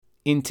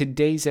In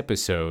today's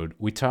episode,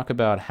 we talk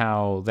about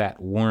how that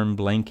warm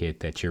blanket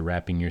that you're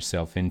wrapping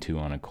yourself into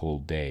on a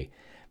cold day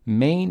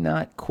may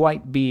not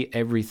quite be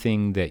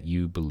everything that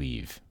you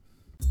believe.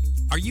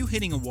 Are you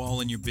hitting a wall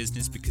in your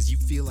business because you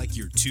feel like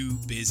you're too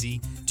busy?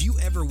 Do you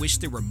ever wish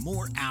there were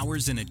more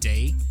hours in a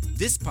day?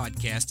 This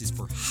podcast is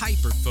for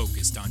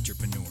hyper-focused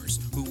entrepreneurs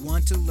who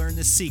want to learn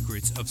the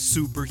secrets of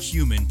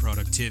superhuman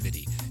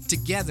productivity.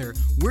 Together,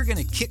 we're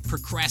going to kick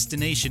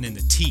procrastination in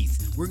the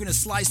teeth. We're going to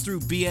slice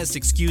through BS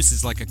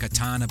excuses like a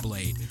katana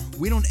blade.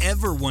 We don't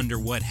ever wonder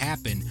what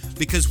happened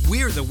because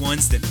we're the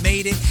ones that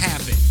made it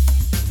happen.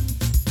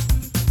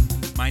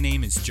 My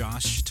name is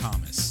Josh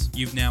Thomas.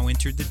 You've now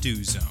entered the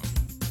Do Zone.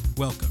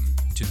 Welcome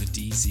to the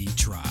DZ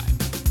Tribe.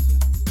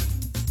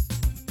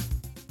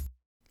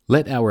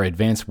 Let our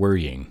advanced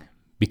worrying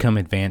become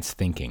advanced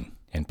thinking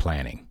and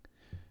planning.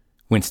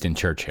 Winston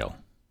Churchill.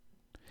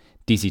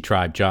 DZ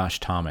Tribe, Josh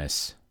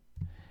Thomas.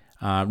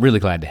 Really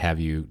glad to have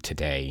you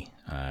today.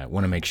 I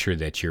want to make sure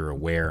that you're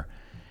aware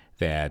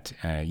that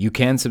you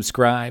can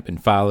subscribe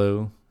and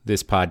follow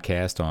this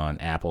podcast on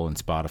Apple and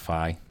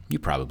Spotify. You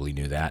probably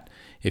knew that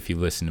if you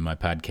listened to my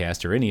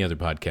podcast or any other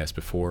podcast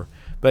before.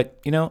 But,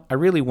 I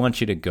really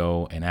want you to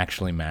go and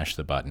actually mash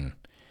the button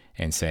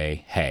and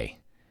say, hey,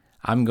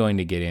 I'm going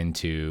to get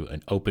into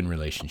an open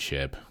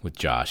relationship with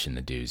Josh in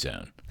the Do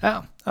Zone.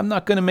 Now, I'm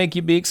not going to make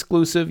you be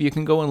exclusive. You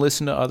can go and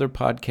listen to other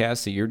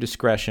podcasts at your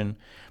discretion,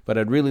 but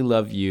I'd really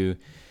love you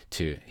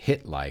to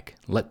hit like,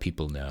 let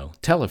people know,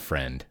 tell a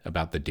friend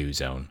about the Do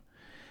Zone,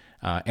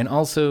 and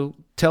also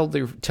tell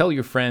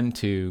your friend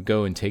to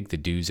go and take the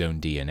Do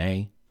Zone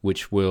DNA,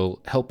 which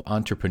will help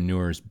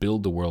entrepreneurs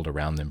build the world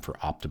around them for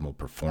optimal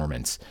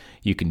performance.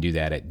 You can do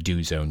that at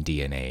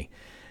dozonedna.com.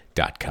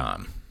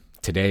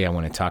 Today, I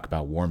want to talk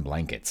about warm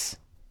blankets.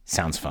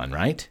 Sounds fun,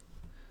 right?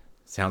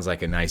 Sounds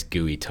like a nice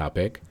gooey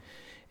topic.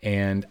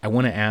 And I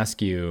want to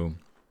ask you,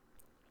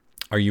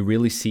 are you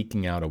really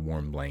seeking out a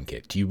warm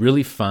blanket? Do you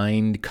really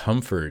find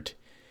comfort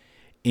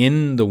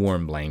in the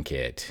warm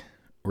blanket?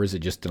 Or is it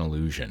just an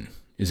illusion?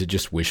 Is it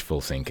just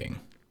wishful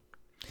thinking?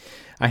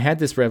 I had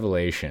this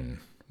revelation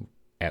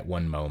at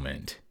one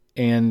moment,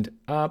 and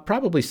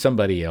probably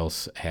somebody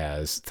else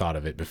has thought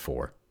of it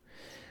before.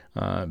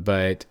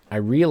 But I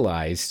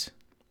realized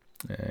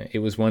it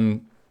was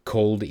one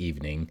cold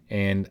evening,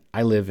 and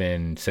I live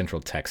in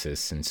Central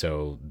Texas, and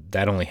so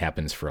that only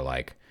happens for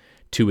like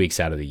 2 weeks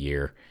out of the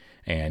year,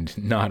 and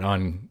not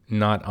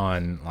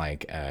on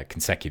like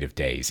consecutive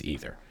days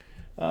either.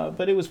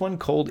 But it was one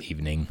cold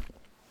evening,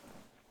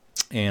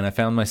 and I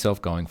found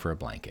myself going for a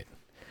blanket,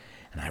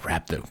 and I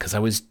wrapped it because I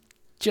was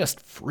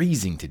just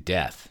freezing to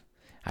death.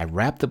 I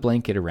wrapped the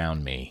blanket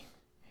around me,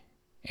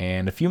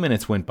 and a few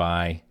minutes went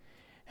by,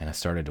 and I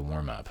started to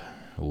warm up.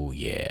 Oh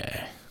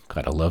yeah,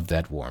 God, I love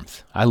that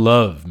warmth. I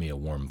love me a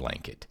warm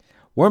blanket.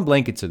 Warm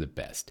blankets are the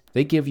best.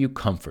 They give you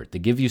comfort. They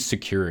give you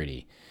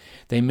security.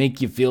 They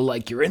make you feel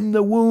like you're in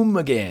the womb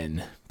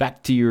again,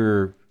 back to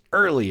your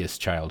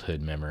earliest childhood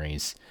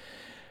memories.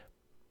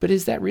 But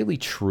is that really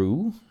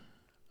true?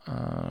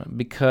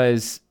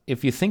 Because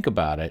if you think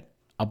about it,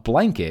 a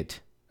blanket,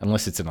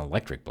 unless it's an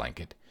electric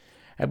blanket,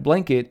 a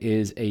blanket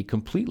is a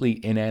completely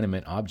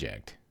inanimate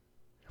object.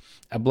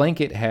 A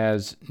blanket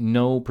has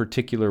no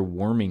particular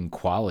warming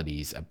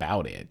qualities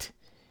about it.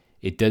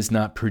 It does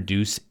not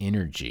produce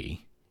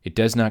energy. It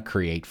does not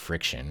create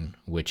friction,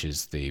 which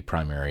is the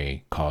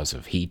primary cause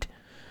of heat.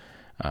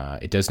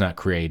 It does not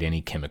create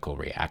any chemical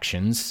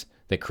reactions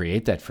that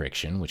create that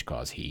friction, which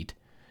cause heat.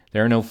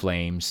 There are no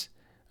flames.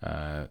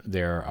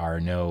 There are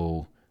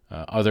no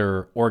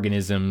other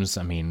organisms.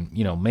 I mean,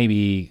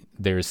 maybe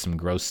there's some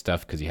gross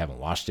stuff because you haven't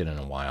washed it in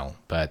a while,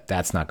 but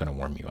that's not going to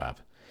warm you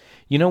up.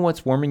 You know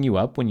what's warming you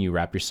up when you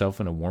wrap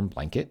yourself in a warm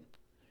blanket?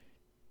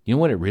 You know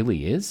what it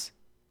really is?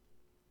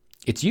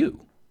 It's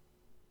you.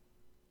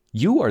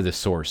 You are the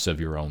source of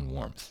your own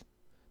warmth.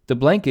 The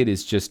blanket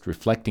is just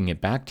reflecting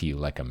it back to you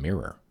like a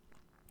mirror.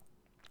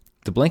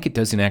 The blanket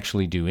doesn't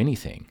actually do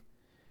anything.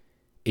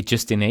 It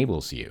just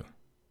enables you.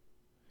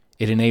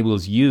 It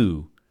enables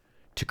you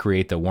to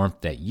create the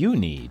warmth that you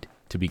need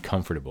to be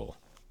comfortable,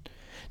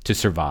 to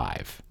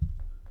survive,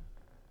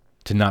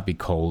 to not be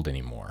cold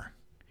anymore.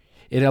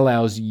 It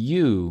allows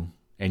you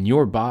and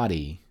your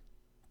body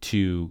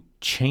to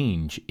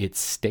change its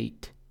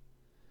state,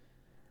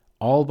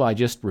 all by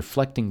just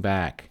reflecting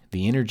back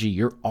the energy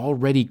you're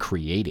already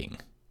creating.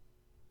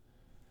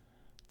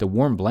 The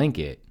warm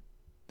blanket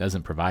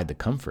doesn't provide the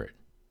comfort.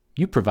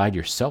 You provide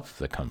yourself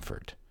the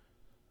comfort.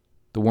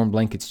 The warm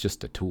blanket's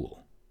just a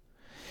tool.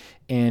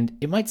 And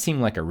it might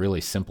seem like a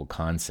really simple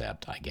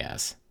concept, I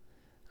guess.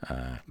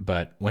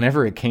 But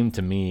whenever it came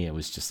to me, it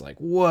was just like,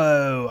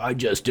 whoa, I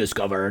just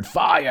discovered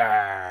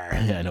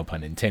fire. No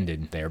pun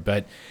intended there.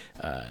 But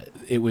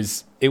it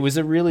was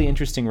a really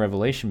interesting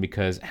revelation,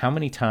 because how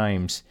many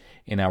times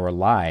in our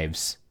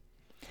lives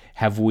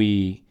have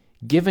we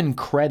given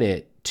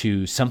credit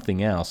to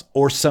something else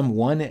or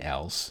someone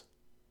else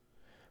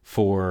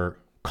for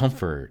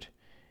comfort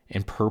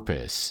and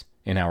purpose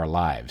in our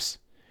lives,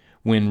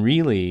 when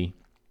really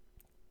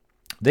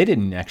They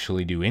didn't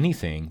actually do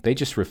anything. They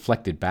just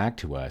reflected back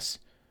to us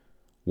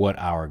what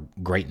our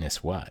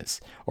greatness was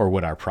or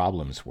what our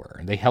problems were.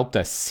 They helped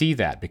us see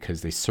that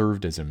because they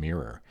served as a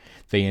mirror.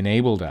 They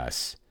enabled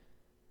us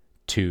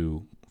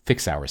to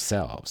fix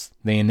ourselves.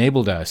 They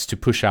enabled us to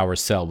push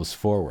ourselves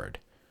forward.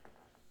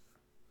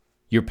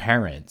 Your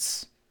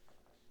parents,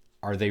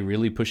 are they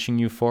really pushing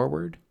you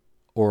forward?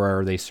 Or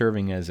are they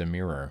serving as a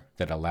mirror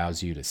that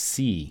allows you to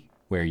see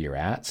where you're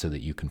at so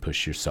that you can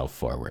push yourself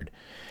forward?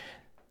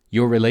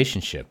 Your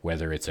relationship,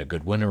 whether it's a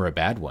good one or a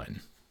bad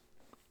one,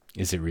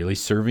 is it really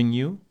serving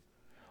you?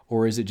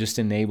 Or is it just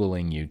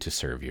enabling you to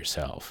serve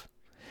yourself?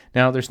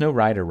 Now, there's no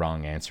right or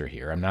wrong answer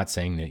here. I'm not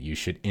saying that you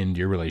should end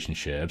your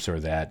relationships or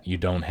that you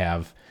don't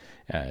have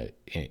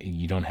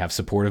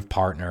supportive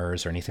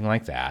partners or anything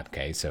like that.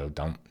 Okay, so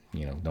don't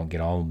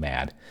get all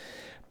mad.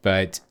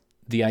 But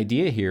the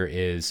idea here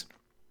is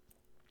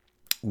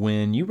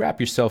when you wrap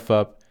yourself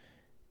up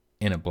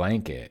in a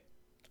blanket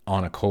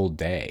on a cold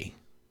day,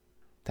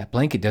 that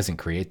blanket doesn't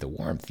create the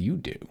warmth, you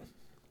do.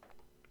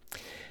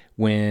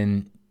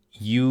 When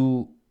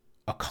you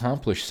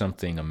accomplish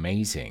something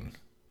amazing,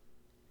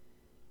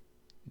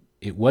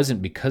 it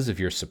wasn't because of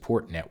your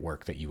support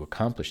network that you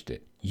accomplished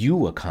it.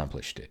 You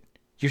accomplished it.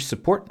 Your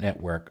support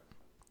network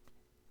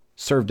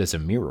served as a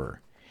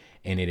mirror,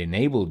 and it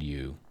enabled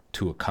you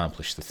to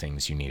accomplish the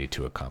things you needed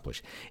to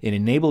accomplish. It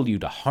enabled you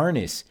to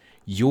harness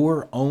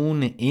your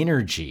own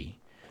energy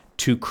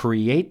to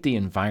create the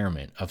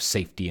environment of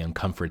safety and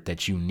comfort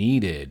that you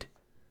needed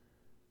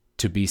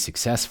to be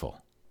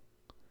successful.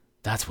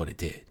 That's what it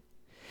did.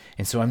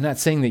 And so I'm not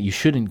saying that you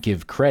shouldn't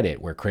give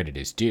credit where credit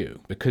is due,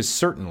 because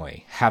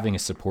certainly having a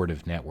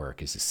supportive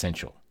network is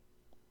essential.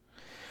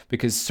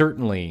 Because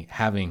certainly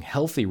having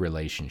healthy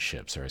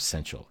relationships are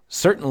essential.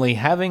 Certainly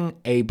having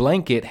a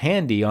blanket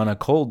handy on a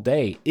cold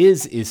day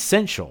is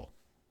essential.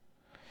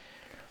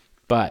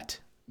 But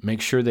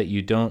make sure that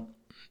you don't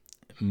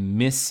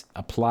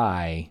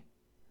misapply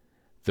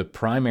the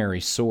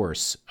primary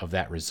source of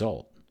that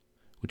result,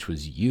 which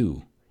was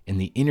you. And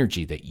the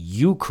energy that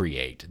you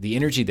create, the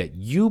energy that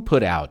you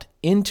put out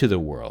into the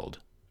world.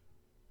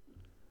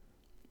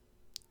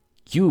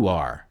 You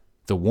are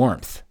the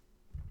warmth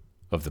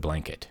of the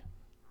blanket.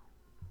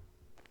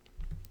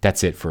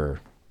 That's it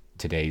for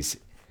today's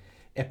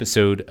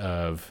episode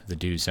of The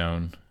Do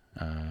Zone.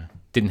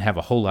 Didn't have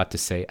a whole lot to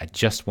say. I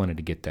just wanted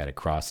to get that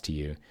across to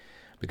you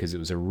because it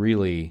was a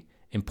really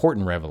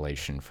important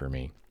revelation for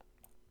me.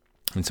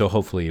 And so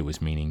hopefully it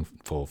was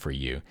meaningful for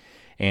you.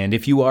 And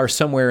if you are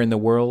somewhere in the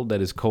world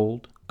that is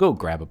cold, go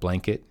grab a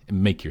blanket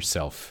and make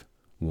yourself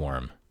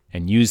warm.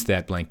 And use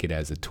that blanket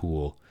as a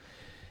tool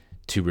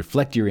to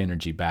reflect your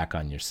energy back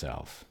on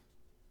yourself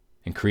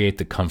and create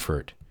the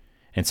comfort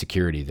and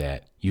security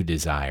that you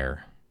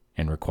desire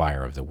and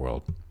require of the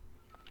world.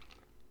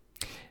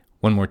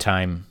 One more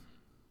time,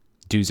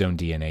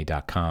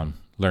 dozonedna.com.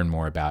 Learn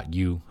more about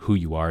you, who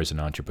you are as an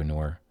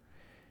entrepreneur.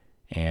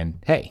 And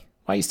hey,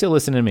 why are you still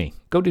listening to me?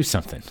 Go do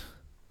something.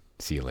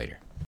 See you later.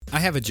 I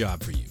have a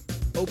job for you.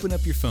 Open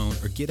up your phone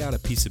or get out a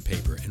piece of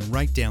paper and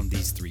write down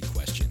these 3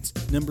 questions.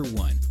 Number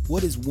 1,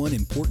 what is one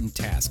important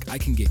task I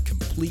can get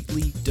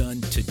completely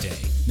done today?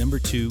 Number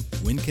 2,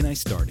 when can I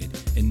start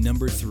it? And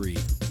number 3,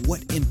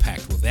 what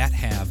impact will that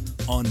have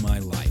on my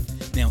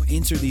life? Now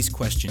answer these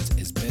questions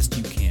as best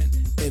you can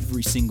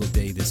every single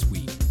day this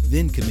week.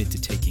 Then commit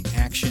to taking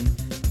action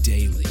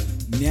daily.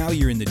 Now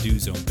you're in the Do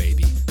Zone,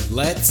 baby.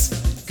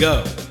 Let's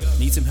go.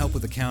 Need some help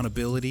with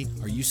accountability?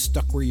 Are you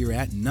stuck where you're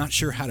at and not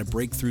sure how to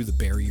break through the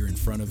barrier in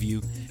front of you?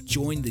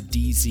 Join the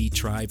DZ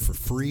tribe for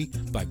free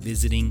by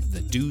visiting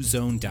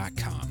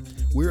thedozone.com.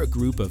 We're a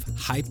group of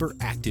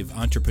hyperactive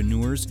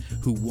entrepreneurs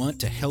who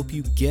want to help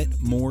you get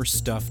more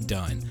stuff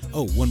done.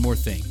 Oh, one more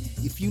thing.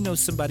 If you know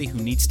somebody who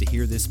needs to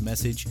hear this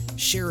message,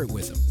 share it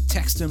with them.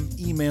 Text them,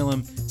 email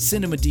them,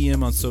 send them a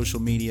DM on social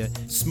media,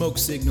 smoke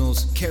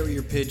signals,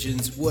 carrier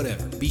pigeons,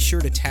 whatever. Be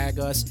sure to tag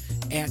us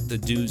at The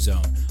Do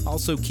Zone.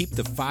 Also, keep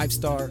the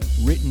 5-star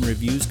written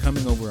reviews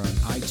coming over on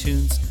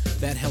iTunes.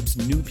 That helps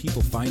new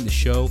people find the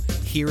show,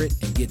 hear it,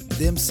 and get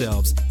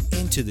themselves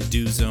into the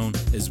Do Zone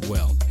as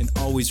well. And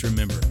always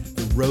remember,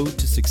 the road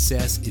to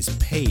success is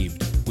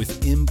paved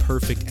with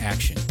imperfect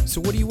action.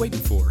 So what are you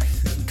waiting for?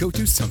 Go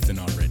do something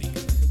already.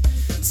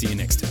 See you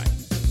next time.